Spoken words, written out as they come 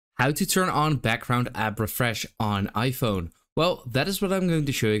How to turn on background app refresh on iPhone. Well, that is what I'm going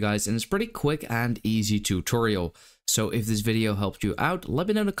to show you guys, and it's pretty quick and easy tutorial. So if this video helped you out, let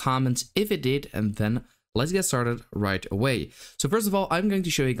me know in the comments if it did, and then let's get started right away. So first of all, I'm going to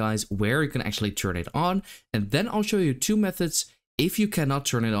show you guys where you can actually turn it on, and then I'll show you two methods if you cannot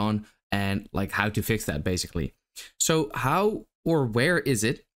turn it on and like how to fix that basically. So how or where is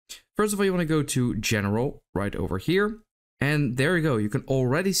it? First of all, you want to go to General right over here. And there you go, you can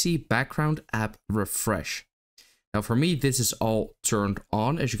already see background app refresh. Now for me, this is all turned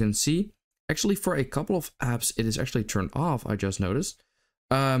on, as you can see. Actually, for a couple of apps, it is actually turned off, I just noticed.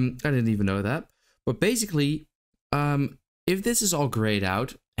 I didn't even know that. But basically, if this is all grayed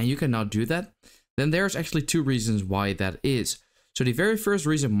out and you cannot do that, then there's actually two reasons why that is. So the very first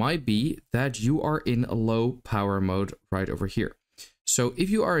reason might be that you are in a low power mode right over here. So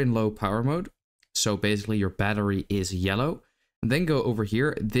if you are in low power mode, so basically your battery is yellow, and then go over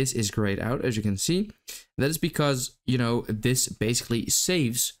here, this is grayed out, as you can see. That is because, you know, this basically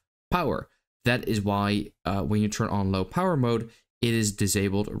saves power. That is why when you turn on low power mode, it is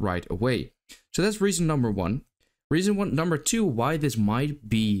disabled right away. So that's reason number one. Number two, why this might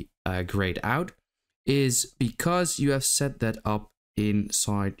be grayed out is because you have set that up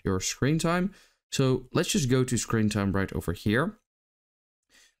inside your screen time. So let's just go to screen time right over here.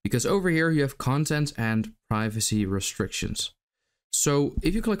 Because over here you have content and privacy restrictions. So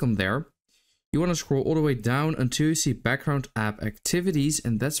if you click on there, you want to scroll all the way down until you see background app activities,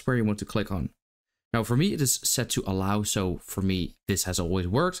 and that's where you want to click on. Now for me, it is set to allow, so for me this has always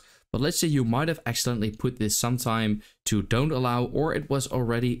worked, but let's say you might have accidentally put this sometime to don't allow, or it was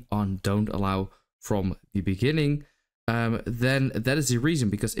already on don't allow from the beginning, then that is the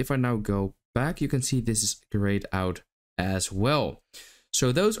reason, because if I now go back, you can see this is grayed out as well.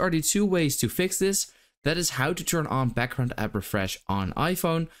 So those are the two ways to fix this. That is how to turn on background app refresh on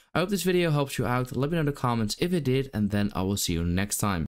iPhone. I hope this video helped you out. Let me know in the comments if it did, and then I will see you next time.